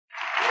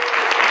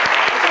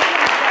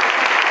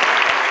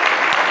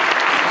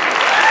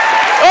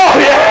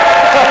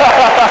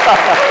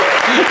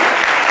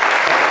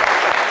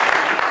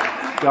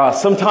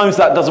Sometimes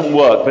that doesn't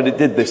work, but it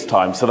did this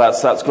time, so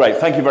that's great.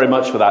 Thank you very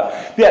much for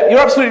that. Yeah, you're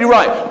absolutely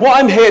right. What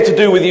I'm here to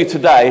do with you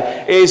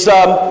today is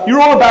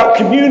you're all about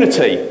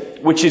community,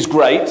 which is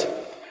great.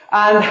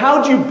 And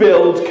how do you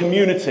build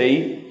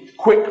community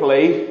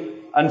quickly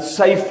and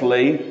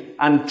safely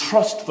and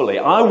trustfully?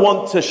 I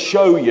want to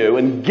show you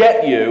and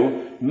get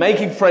you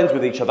making friends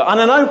with each other. And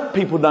I know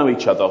people know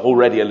each other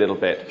already a little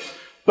bit,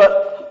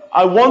 but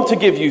I want to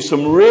give you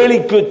some really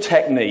good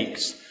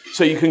techniques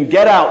so you can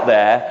get out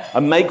there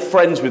and make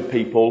friends with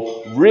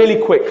people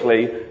really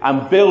quickly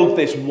and build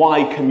this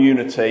why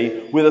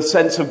community with a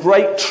sense of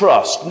great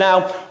trust.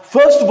 Now,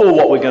 first of all,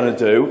 what we're going to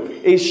do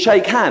is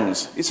shake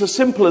hands. It's as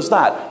simple as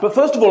that. But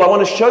first of all, I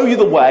want to show you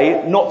the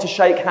way not to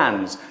shake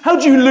hands. How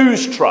do you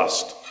lose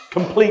trust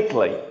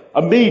completely,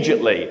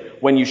 immediately,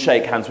 when you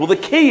shake hands? Well, the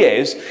key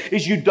is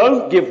you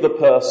don't give the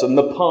person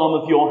the palm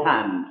of your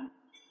hand.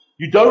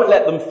 You don't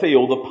let them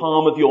feel the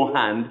palm of your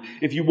hand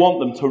if you want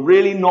them to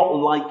really not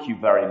like you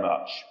very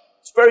much.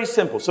 It's very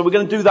simple. So we're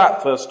going to do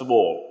that first of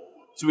all,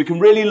 so we can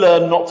really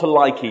learn not to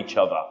like each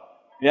other.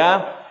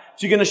 Yeah?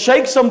 So you're going to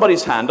shake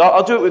somebody's hand.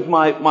 I'll do it with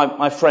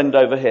my friend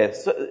over here.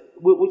 So,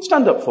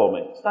 stand up for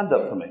me. Stand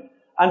up for me.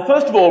 And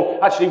first of all,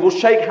 actually, we'll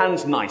shake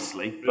hands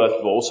nicely, first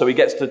of all, so he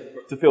gets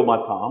to feel my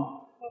palm.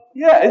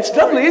 Yeah, it's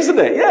lovely, isn't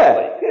it?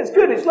 Yeah, it's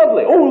good, it's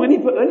lovely. Oh, and he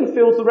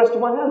feels the rest of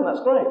my hand.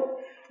 That's great.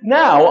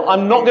 Now,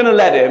 I'm not going to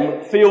let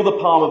him feel the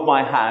palm of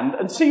my hand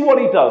and see what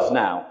he does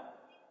now.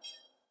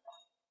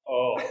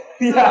 Oh.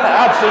 Yeah,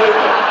 absolutely.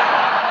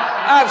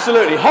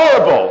 Absolutely.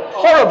 Horrible.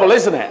 Horrible,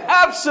 isn't it?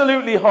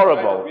 Absolutely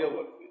horrible.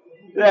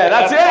 Yeah,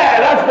 that's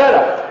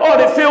better. Oh,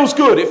 and it feels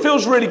good. It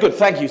feels really good.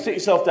 Thank you. Sit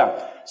yourself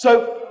down.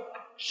 So,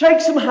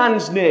 shake some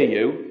hands near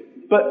you,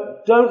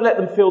 but don't let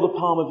them feel the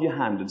palm of your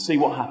hand and see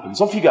what happens.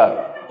 Off you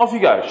go. Off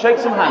you go. Shake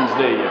some hands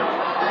near you.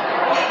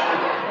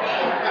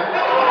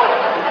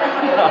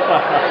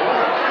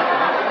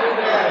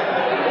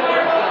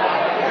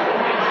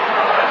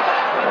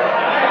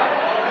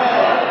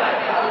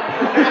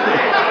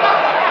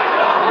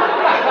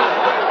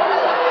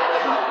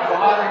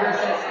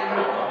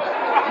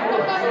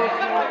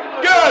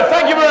 Good,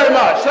 thank you very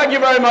much. Thank you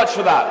very much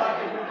for that.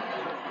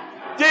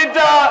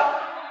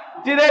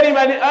 Did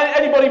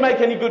anybody make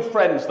any good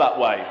friends that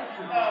way?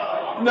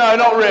 No,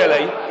 not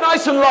really.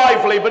 Nice and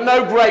lively, but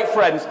no great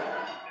friends.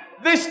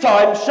 This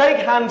time, shake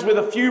hands with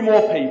a few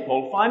more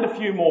people, find a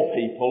few more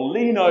people,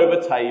 lean over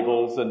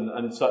tables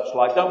and such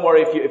like. Don't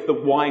worry if the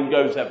wine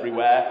goes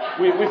everywhere.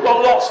 We've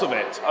got lots of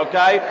it,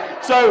 okay?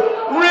 So,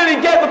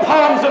 really get the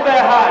palms of their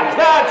hands.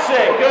 That's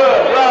it.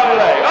 Good.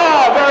 Lovely.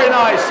 Oh, very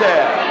nice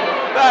here.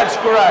 That's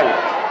great.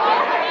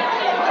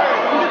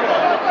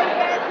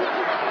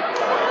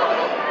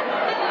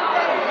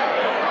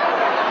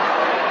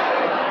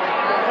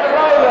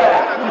 Hello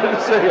there. Good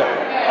to see you.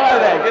 Hi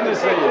there. Good to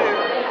see you.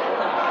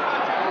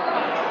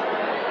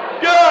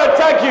 Good,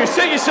 thank you.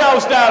 Sit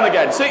yourselves down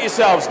again. Sit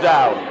yourselves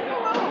down.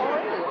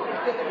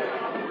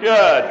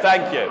 Good,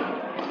 thank you.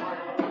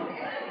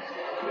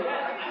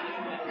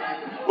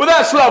 Well,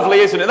 that's lovely,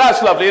 isn't it?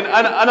 That's lovely. And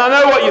I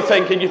know what you're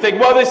thinking. You think,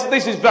 well,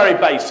 this is very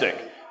basic.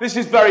 This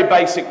is very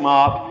basic,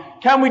 Mark.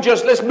 Can we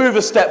let's move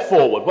a step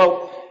forward.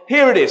 Well,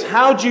 here it is.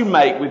 How do you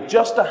make, with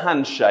just a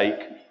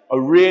handshake, a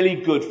really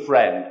good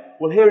friend?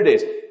 Well, here it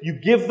is. You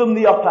give them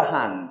the upper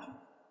hand.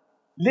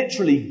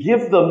 Literally,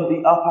 give them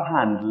the upper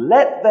hand.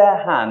 Let their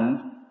hand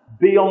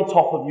be on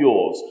top of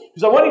yours.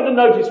 Because I want you to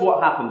notice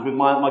what happens with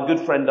my good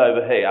friend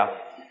over here.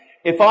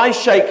 If I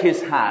shake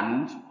his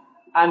hand,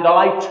 and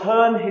I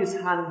turn his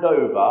hand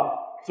over,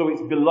 so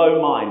it's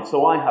below mine,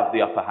 so I have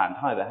the upper hand.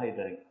 Hi there, how you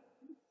doing?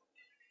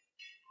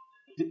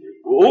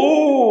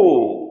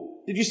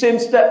 Ooh! Did you see him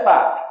step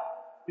back?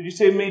 Did you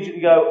see him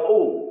immediately go,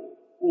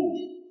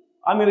 ooh?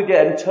 I'm going to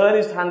get him, turn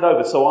his hand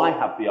over, so I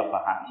have the upper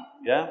hand.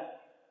 Yeah?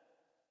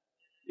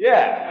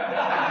 Yeah.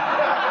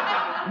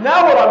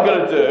 Now what I'm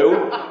going to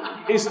do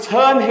is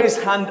turn his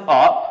hand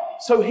up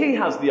so he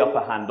has the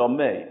upper hand on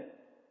me.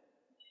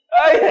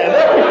 Oh yeah,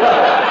 there we go.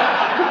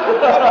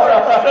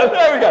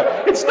 There we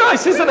go. It's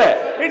nice, isn't it?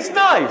 It's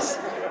nice.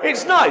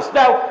 It's nice.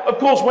 Now, of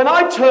course, when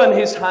I turn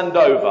his hand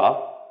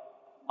over,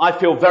 I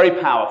feel very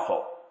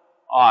powerful.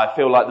 I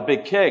feel like the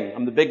big king.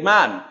 I'm the big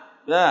man.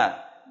 Yeah.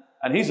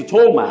 And he's a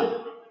tall man.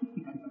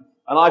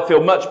 And I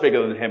feel much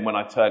bigger than him when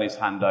I turn his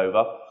hand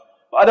over.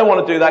 But I don't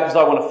want to do that because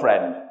I want a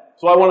friend.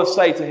 So I want to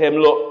say to him,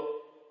 look,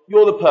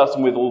 you're the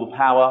person with all the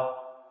power.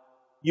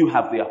 You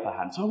have the upper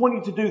hand. So I want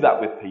you to do that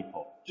with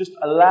people. Just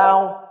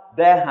allow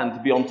their hand to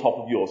be on top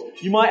of yours.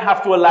 You might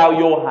have to allow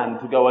your hand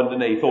to go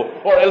underneath, or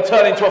it'll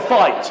turn into a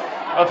fight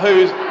of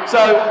who's...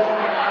 So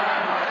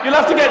you'll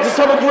have to get to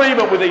some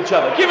agreement with each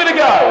other. Give it a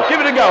go. Give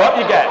it a go. Up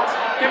you get.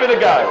 Give it a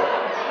go.